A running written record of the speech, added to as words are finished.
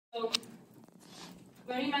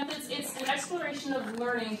Learning methods, it's an exploration of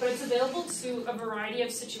learning, but it's available to a variety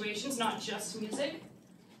of situations, not just music.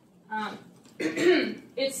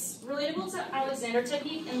 It's relatable to Alexander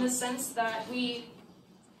technique in the sense that we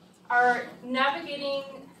are navigating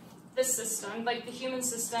the system, like the human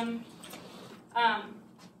system, and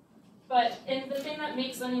the thing that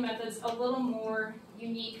makes learning methods a little more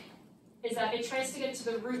unique is that it tries to get to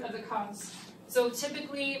the root of the cause. So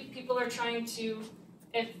typically, people are trying to,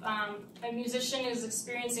 if a musician is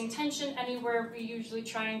experiencing tension anywhere, we usually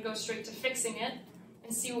try and go straight to fixing it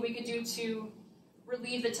and see what we could do to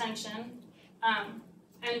relieve the tension.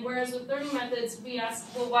 And whereas with learning methods, we ask,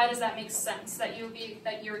 well, why does that make sense that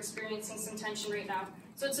you're experiencing some tension right now?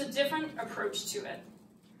 So it's a different approach to it.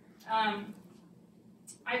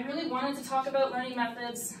 I really wanted to talk about learning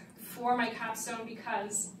methods for my capstone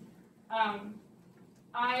because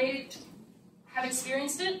I have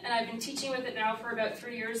experienced it, and I've been teaching with it now for about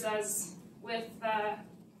 3 years as with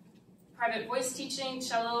private voice teaching,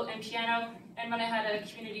 cello, and piano, and when I had a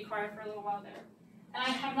community choir for a little while there. And I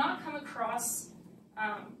have not come across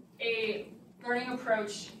a learning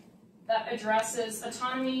approach that addresses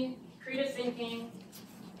autonomy, creative thinking,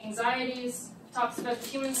 anxieties, talks about the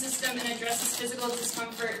human system, and addresses physical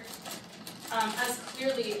discomfort as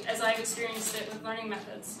clearly as I've experienced it with learning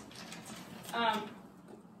methods.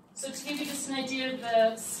 So to give you just an idea of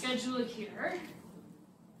the schedule here,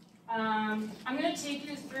 I'm going to take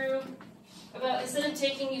you through, instead of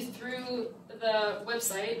taking you through the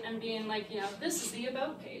website and being like, this is the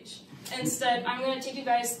About page, instead I'm going to take you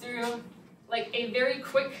guys through like a very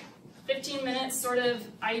quick 15-minute sort of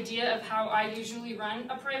idea of how I usually run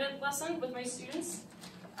a private lesson with my students.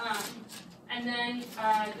 And then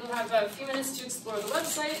you'll have a few minutes to explore the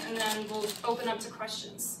website, and then we'll open up to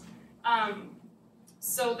questions.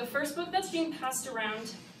 So the first book that's being passed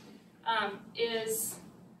around is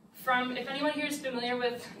from, if anyone here is familiar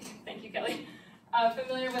with, thank you, Kelly,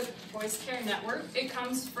 familiar with Voice Care Network, it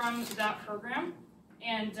comes from that program,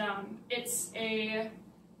 and it's a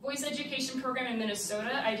voice education program in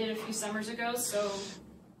Minnesota. I did a few summers ago, so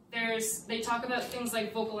they talk about things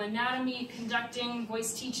like vocal anatomy, conducting,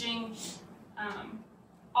 voice teaching,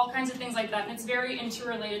 all kinds of things like that, and it's very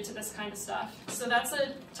interrelated to this kind of stuff. So that's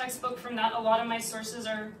a textbook from that. A lot of my sources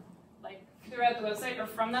are, like, throughout the website are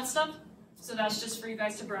from that stuff, so that's just for you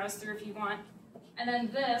guys to browse through if you want. And then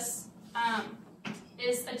this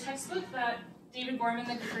is a textbook that David Borman,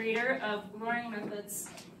 the creator of Learning Methods,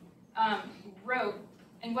 wrote.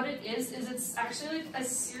 And what it is it's actually like a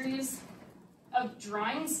series of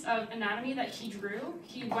drawings of anatomy that he drew.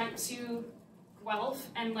 He went to Guelph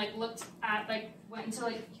and looked at, went into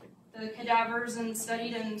the cadavers and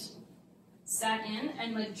studied and sat in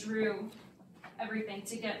and drew everything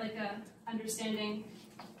to get a understanding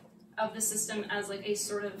of the system as a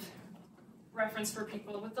sort of reference for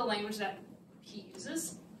people with the language that he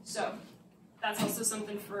uses. So that's also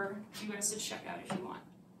something for you guys to check out if you want.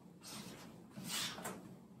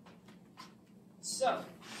 So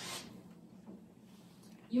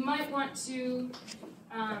you might want to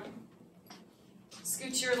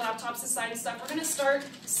scoot your laptops aside and stuff. We're going to start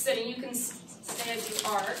sitting. You can stay as you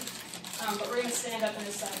are, but we're going to stand up in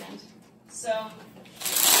a second. So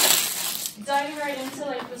diving right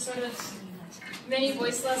into the sort of mini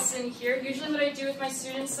voice lesson here. Usually what I do with my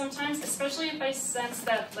students sometimes, especially if I sense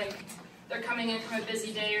that they're coming in from a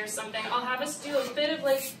busy day or something, I'll have us do a bit of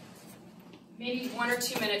maybe 1 or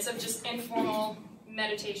 2 minutes of just informal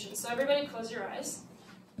meditation. So everybody close your eyes.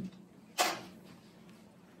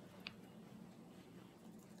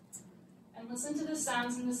 And listen to the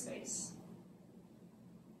sounds in the space.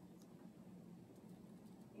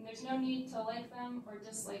 And there's no need to like them or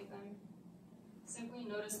dislike them. Simply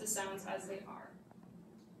notice the sounds as they are.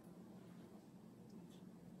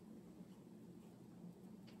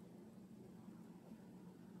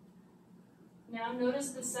 Now notice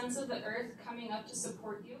the sense of the earth coming up to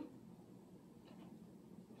support you,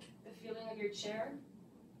 the feeling of your chair,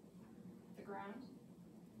 the ground.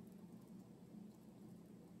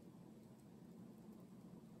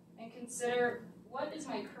 And consider, what is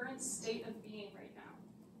my current state of being right now?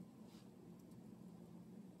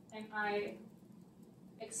 Am I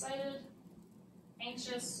excited,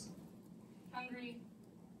 anxious, hungry?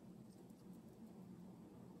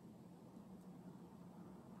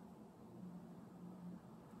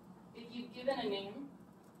 If you've given a name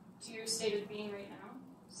to your state of being right now,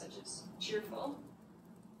 such as cheerful,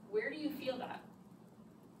 where do you feel that?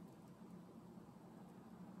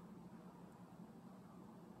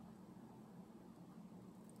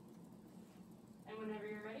 And whenever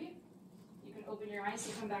you're ready, you can open your eyes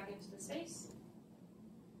and come back into the space.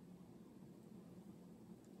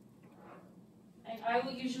 And I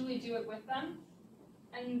will usually do it with them.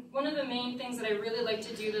 And one of the main things that I really like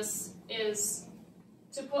to do this is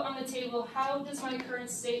to put on the table, how does my current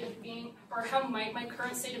state of being, or how might my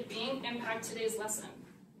current state of being impact today's lesson?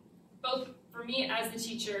 Both for me as the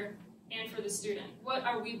teacher and for the student. What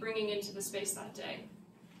are we bringing into the space that day?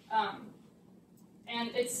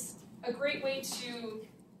 And it's a great way to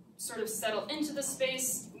sort of settle into the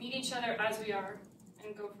space, meet each other as we are,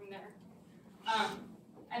 and go from there.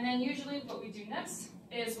 And then usually what we do next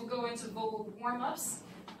is we'll go into vocal warm-ups.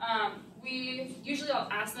 Usually I'll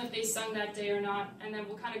ask them if they sung that day or not, and then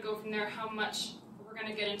we'll kind of go from there how much we're going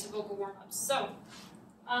to get into vocal warm-ups. So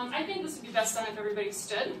I think this would be best done if everybody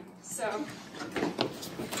stood. So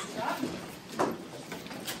yeah.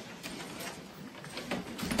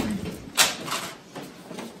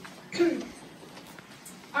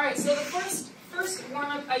 All right, so the first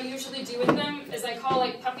warm-up I usually do with them is I call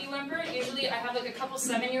like puppy whimper. Usually I have like a couple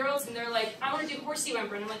 7-year-olds and they're like, I want to do horsey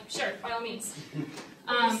whimper. And I'm like, sure, by all means.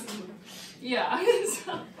 Yeah.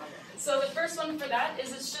 So the first one for that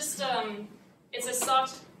is it's just, it's a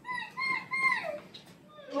soft.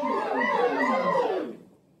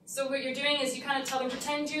 So what you're doing is you kind of tell them,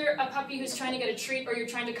 pretend you're a puppy who's trying to get a treat or you're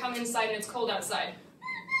trying to come inside and it's cold outside.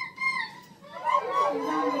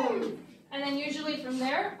 And then usually from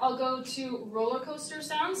there, I'll go to roller coaster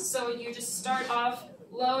sounds. So you just start off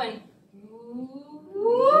low and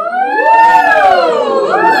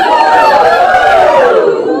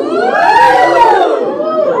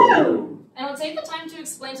and I'll take the time to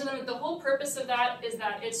explain to them that the whole purpose of that is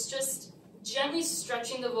that it's just gently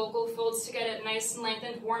stretching the vocal folds to get it nice and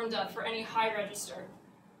lengthened, warmed up for any high register.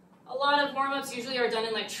 A lot of warm-ups usually are done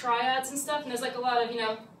in like triads and stuff, and there's like a lot of, you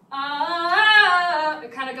know,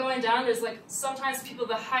 kind of going down. There's like sometimes people,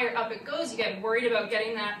 the higher up it goes, you get worried about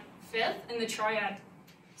getting that fifth in the triad.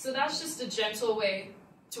 So that's just a gentle way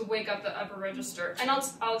to wake up the upper register. And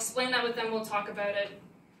I'll explain that with them, we'll talk about it.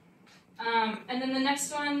 And then the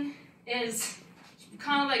next one is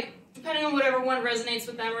kind of like, depending on whatever one resonates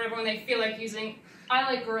with them, whatever one they feel like using. I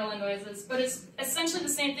like gorilla noises, but it's essentially the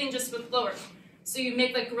same thing just with lower. So you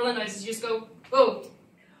make like gorilla noises, you just go, oh,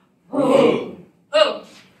 oh, oh.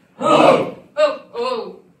 Oh, oh,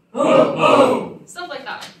 oh, oh, oh. Stuff like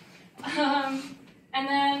that. And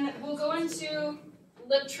then we'll go into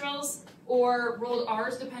lip trills or rolled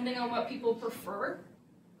R's depending on what people prefer.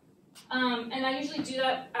 And I usually do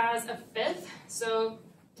that as a fifth. So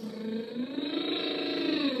and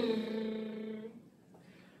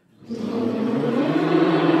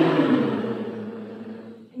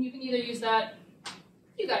you can either use that,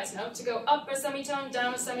 you guys know, to go up a semitone,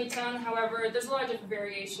 down a semitone. However, there's a lot of different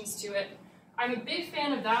variations to it. I'm a big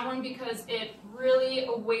fan of that one because it really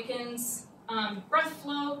awakens breath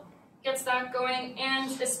flow, gets that going,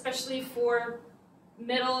 and especially for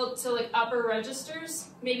middle to like upper registers,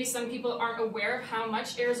 maybe some people aren't aware of how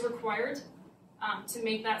much air is required to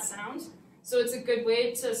make that sound. So it's a good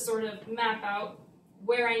way to sort of map out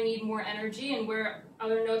where I need more energy and where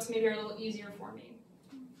other notes maybe are a little easier for me.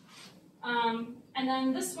 And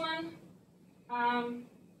then this one,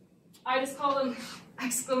 I just call them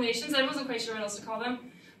exclamations. I wasn't quite sure what else to call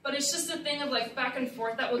them. But it's just a thing of like back and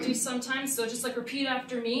forth that we'll do sometimes. So just like repeat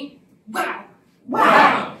after me. Wow.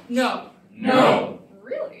 Wow. No. No.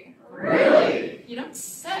 Really? Really? You don't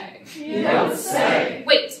say. You don't say.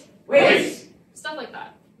 Wait. Wait. Stuff like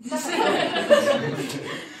that.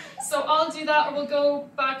 So I'll do that, or we'll go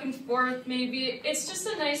back and forth maybe. It's just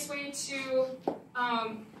a nice way to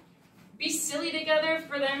be silly together,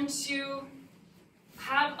 for them to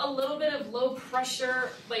have a little bit of low pressure,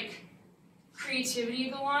 like, creativity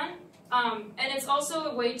go on. And it's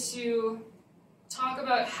also a way to talk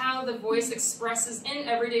about how the voice expresses in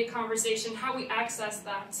everyday conversation, how we access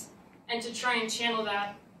that, and to try and channel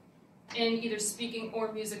that in either speaking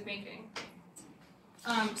or music making.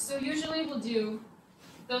 So usually we'll do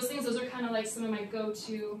those things. Those are kind of like some of my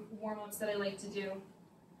go-to warm-ups that I like to do.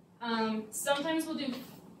 Sometimes we'll do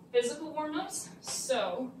physical warm-ups.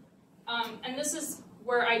 So, and this is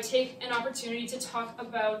where I take an opportunity to talk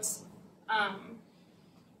about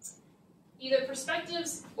either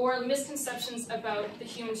perspectives or misconceptions about the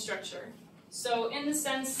human structure. So in the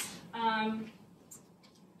sense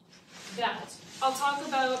that I'll talk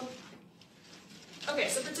about, okay,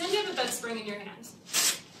 so pretend you have a bed spring in your hand,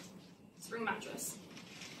 spring mattress.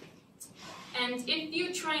 And if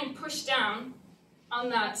you try and push down on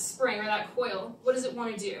that spring or that coil, what does it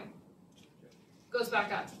want to do? It goes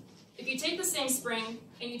back up. If you take the same spring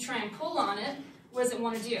and you try and pull on it, what does it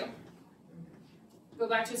want to do? Go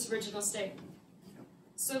back to its original state.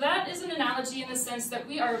 So that is an analogy in the sense that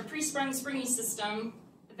we are a pre-sprung springy system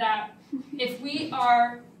that if we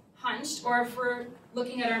are hunched, or if we're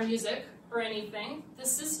looking at our music or anything, the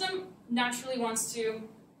system naturally wants to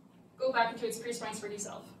go back into its pre-spine spready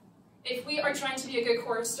self. If we are trying to be a good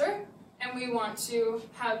chorister, and we want to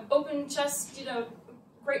have open chest, you know,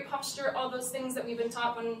 great posture, all those things that we've been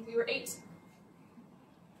taught when we were 8,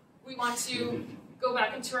 we want to go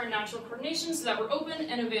back into our natural coordination so that we're open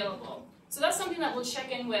and available. So that's something that we'll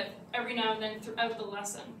check in with every now and then throughout the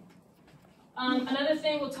lesson. Another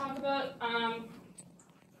thing we'll talk about,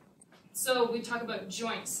 so we talk about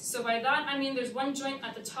joints. So by that I mean there's one joint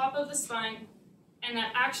at the top of the spine, and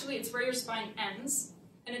that actually it's where your spine ends,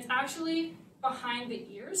 and it's actually behind the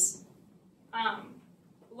ears.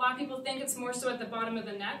 A lot of people think it's more so at the bottom of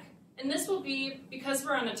the neck, and this will be, because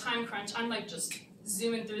we're on a time crunch, I'm like just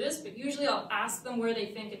zooming through this, but usually I'll ask them where they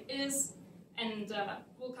think it is, and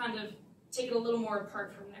we'll kind of take it a little more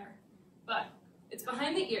apart from there. But it's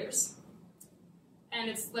behind the ears, and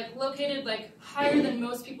it's like located like higher than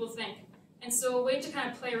most people think. And so a way to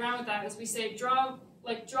kind of play around with that is we say draw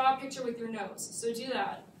a picture with your nose. So do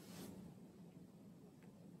that.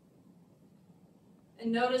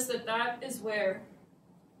 And notice that that is where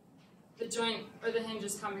the joint or the hinge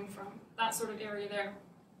is coming from, that sort of area there.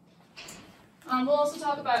 We'll also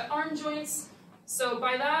talk about arm joints. So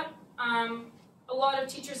by that, a lot of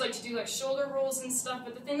teachers like to do like shoulder rolls and stuff,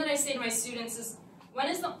 but the thing that I say to my students is, when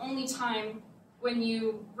is the only time when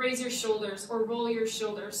you raise your shoulders or roll your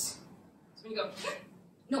shoulders? So when you go,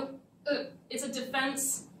 no, it's a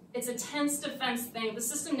defense, it's a tense defense thing. The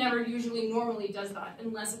system never usually normally does that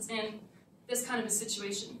unless it's in this kind of a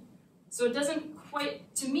situation. So it doesn't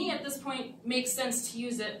quite, to me at this point, make sense to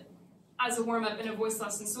use it as a warm-up in a voice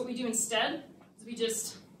lesson. So what we do instead is we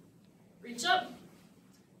just reach up,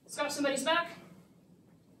 scratch somebody's back,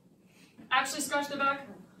 actually scratch their back,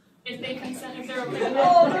 if they consent, if they're okay.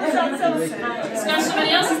 Oh, that sounds so sad. Scratch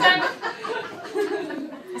somebody else's back,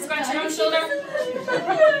 scratch your own shoulder,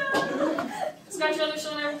 scratch your other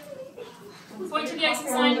shoulder, point to the exit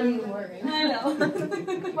sign, I know.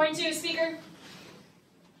 point to a speaker,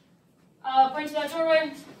 point to that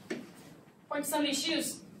doorway, point to somebody's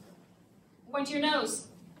shoes, point to your nose.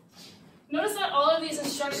 Notice that all of these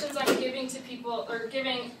instructions I'm giving to people, or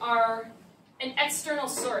giving, are an external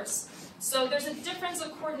source. So there's a difference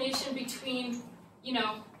of coordination between, you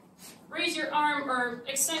know, raise your arm or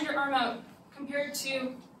extend your arm out compared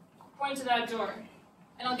to point to that door.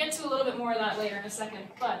 And I'll get to a little bit more of that later in a second.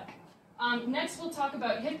 But next we'll talk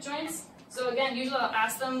about hip joints. So again, usually I'll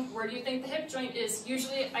ask them, where do you think the hip joint is?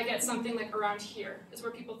 Usually I get something like around here is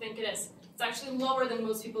where people think it is. It's actually lower than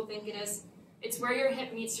most people think it is. It's where your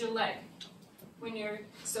hip meets your leg.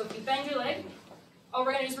 So if you bend your leg, all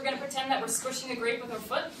we're going to do is we're going to pretend that we're squishing a grape with our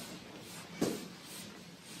foot.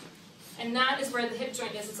 And that is where the hip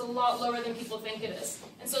joint is. It's a lot lower than people think it is.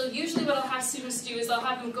 And so usually what I'll have students do is I'll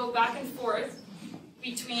have them go back and forth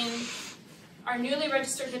between our newly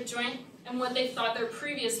registered hip joint and what they thought their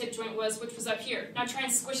previous hip joint was, which was up here. Now try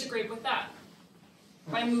and squish a grape with that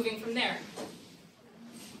by moving from there.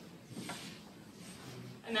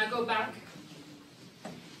 And now go back.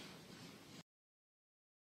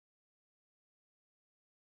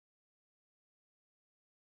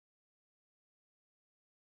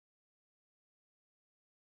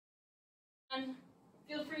 And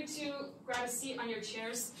feel free to grab a seat on your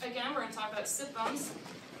chairs. Again, we're going to talk about sit bones.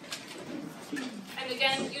 And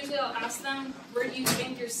again, usually I'll ask them, where do you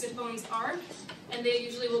think your sit bones are? And they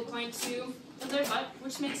usually will point to their butt,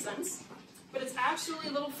 which makes sense. But it's actually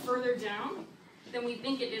a little further down than we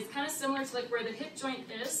think it is. Kind of similar to like where the hip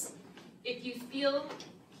joint is. If you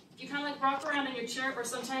kind of like rock around in your chair, or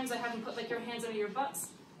sometimes I have them put like your hands under your butts,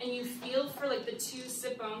 and you feel for like the two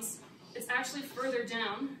sit bones, it's actually further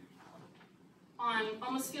down.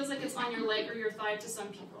 Almost feels like it's on your leg or your thigh to some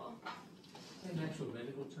people. An actual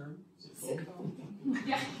medical term?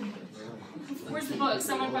 Yeah. Where's the book?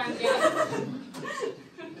 Someone find it.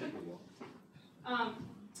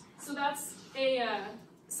 So that's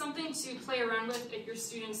something to play around with if your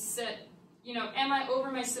students sit. You know, am I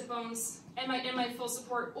over my sit bones? Am I in my full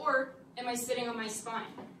support? Or am I sitting on my spine?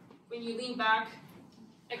 When you lean back,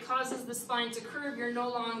 it causes the spine to curve. You're no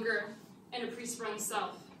longer in a pre-sprung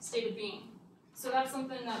self state of being. So that's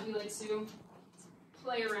something that we like to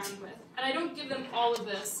play around with. And I don't give them all of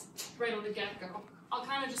this right on the get-go. I'll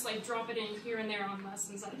kind of just like drop it in here and there on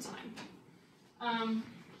lessons at a time.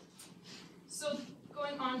 So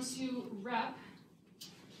going on to rep,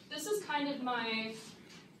 this is kind of my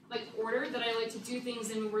like order that I like to do things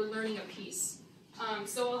in when we're learning a piece.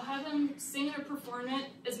 So I'll have them sing or perform it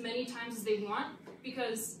as many times as they want,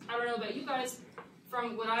 because I don't know about you guys,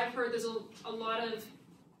 from what I've heard, there's a lot of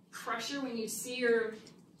pressure when you see your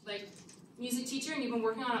music teacher and you've been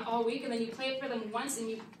working on it all week, and then you play it for them once and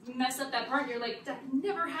you mess up that part and you're like, that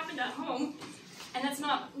never happened at home. And that's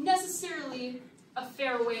not necessarily a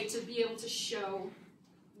fair way to be able to show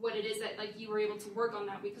what it is that like you were able to work on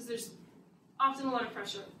that week, because there's often a lot of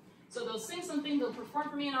pressure. So they'll sing something, they'll perform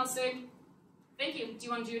for me, and I'll say, thank you, do you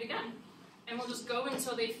want to do it again? And we'll just go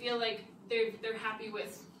until they feel like they're happy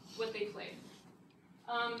with what they played.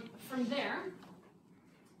 From there,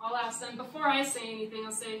 I'll ask them, before I say anything,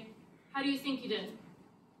 I'll say, how do you think you did?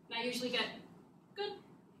 And I usually get, good.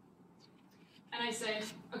 And I say,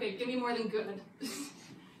 okay, give me more than good.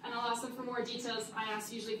 And I'll ask them for more details. I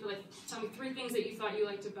ask usually for like, tell me 3 things that you thought you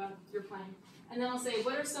liked about your playing. And then I'll say,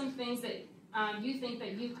 what are some things that you think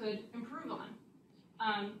that you could improve on?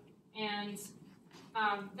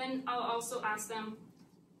 Then I'll also ask them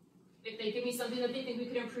if they give me something that they think we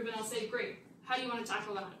could improve, and I'll say, great, how do you want to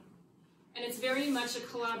tackle that? And it's very much a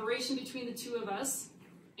collaboration between the two of us.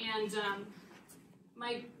 And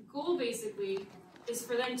my goal basically is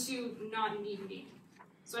for them to not need me.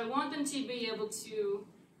 So I want them to be able to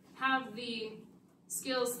have the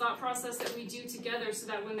skills, thought process that we do together, so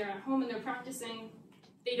that when they're at home and they're practicing,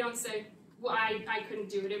 they don't say, well, I couldn't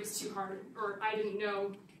do it, it was too hard, or I didn't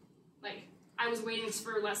know, like, I was waiting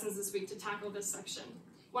for lessons this week to tackle this section.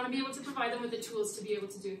 Want to be able to provide them with the tools to be able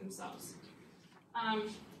to do it themselves.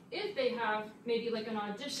 If they have maybe like an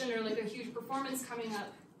audition or like a huge performance coming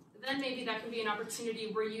up, then maybe that can be an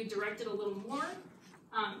opportunity where you direct it a little more.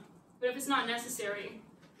 But if it's not necessary,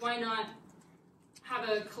 why not have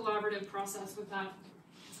a collaborative process with that?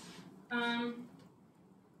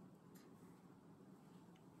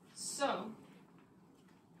 So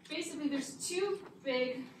basically there's 2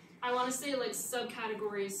 big, I want to say like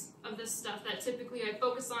subcategories of this stuff that typically I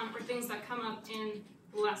focus on, or things that come up in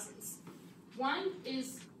lessons. One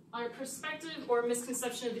is our perspective or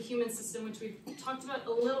misconception of the human system, which we've talked about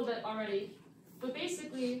a little bit already. But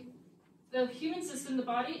basically, the human system, the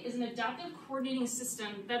body, is an adaptive coordinating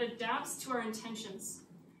system that adapts to our intentions.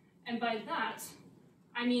 And by that,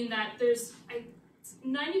 I mean that there's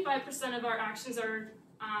 95% of our actions are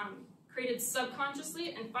created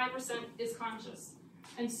subconsciously, and 5% is conscious.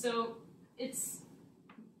 And so it's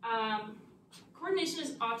coordination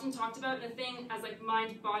is often talked about in a thing as like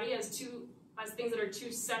mind-body, as things that are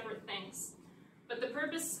 2 separate things. But the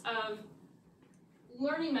purpose of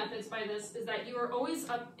learning methods by this is that you are always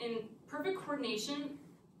up in perfect coordination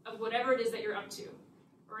of whatever it is that you're up to,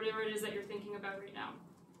 or whatever it is that you're thinking about right now.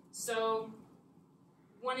 So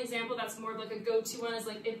one example that's more of like a go-to one is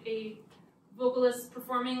like if a vocalist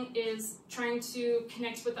performing is trying to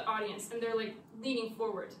connect with the audience and they're like leaning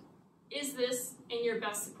forward. Is this in your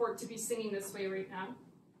best support to be singing this way right now?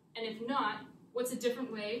 And if not, what's a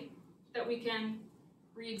different way that we can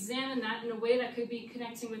re-examine that in a way that could be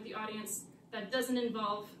connecting with the audience that doesn't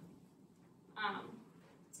involve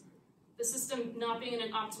the system not being in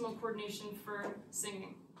an optimal coordination for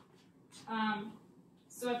singing.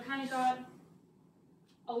 So I've kind of got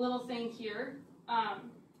a little thing here.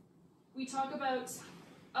 We talk about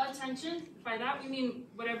attention. By that we mean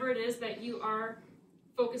whatever it is that you are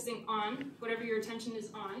focusing on, whatever your attention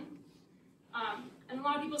is on. And a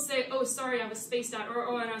lot of people say, oh, sorry, I was spaced out, or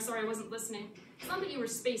oh, no, sorry, I wasn't listening. It's not that you were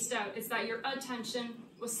spaced out, it's that your attention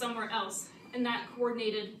was somewhere else, and that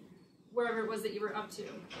coordinated wherever it was that you were up to.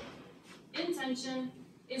 Intention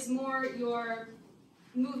is more your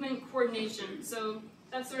movement coordination. So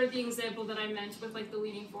that's sort of the example that I meant with like the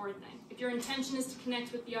leaning forward thing. If your intention is to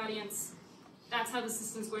connect with the audience, that's how the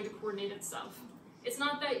system is going to coordinate itself. It's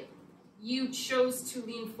not that you chose to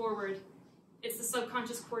lean forward, it's the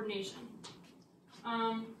subconscious coordination.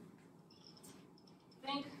 I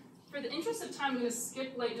think for the interest of time, I'm going to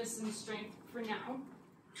skip lightness and strength for now.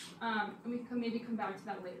 And we can maybe come back to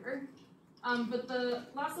that later. But the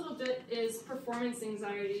last little bit is performance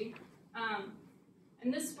anxiety.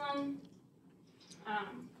 And this one,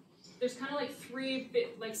 there's kind of like 3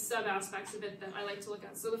 sub-aspects of it that I like to look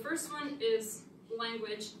at. So the first one is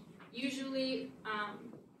language. Usually,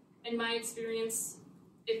 in my experience,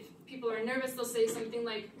 if people are nervous, they'll say something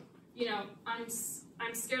like, you know, I'm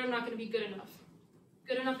scared I'm not going to be good enough.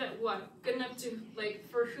 Good enough at what? Good enough to, like,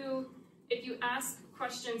 for who? If you ask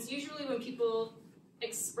questions, usually when people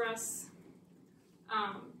express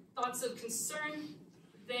thoughts of concern,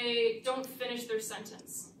 they don't finish their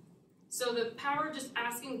sentence. So the power of just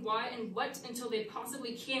asking why and what until they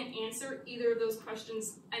possibly can't answer either of those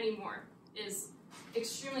questions anymore is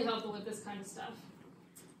extremely helpful with this kind of stuff.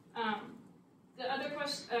 The other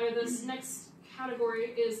question, this next category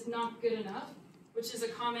is not good enough, which is a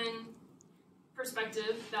common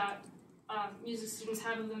perspective that music students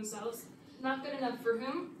have of themselves. Not good enough for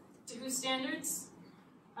whom? To whose standards?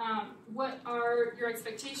 What are your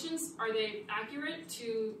expectations? Are they accurate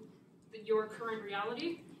to your current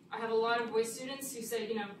reality? I have a lot of voice students who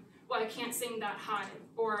say, well, I can't sing that high,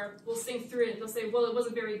 or we'll sing through it, and they'll say, well, it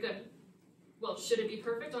wasn't very good. Well, should it be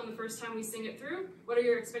perfect on the first time we sing it through? What are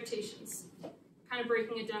your expectations? Kind of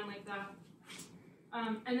breaking it down like that.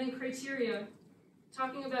 And then criteria,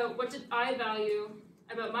 talking about what did I value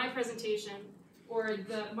about my presentation or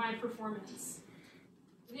my performance.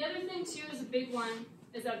 The other thing too is a big one,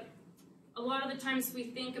 is that a lot of the times we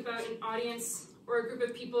think about an audience or a group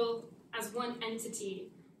of people as one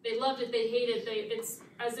entity. They loved it, they hated it, it's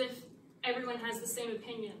as if everyone has the same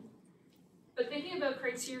opinion. But thinking about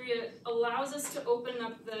criteria allows us to open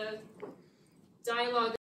up the dialogue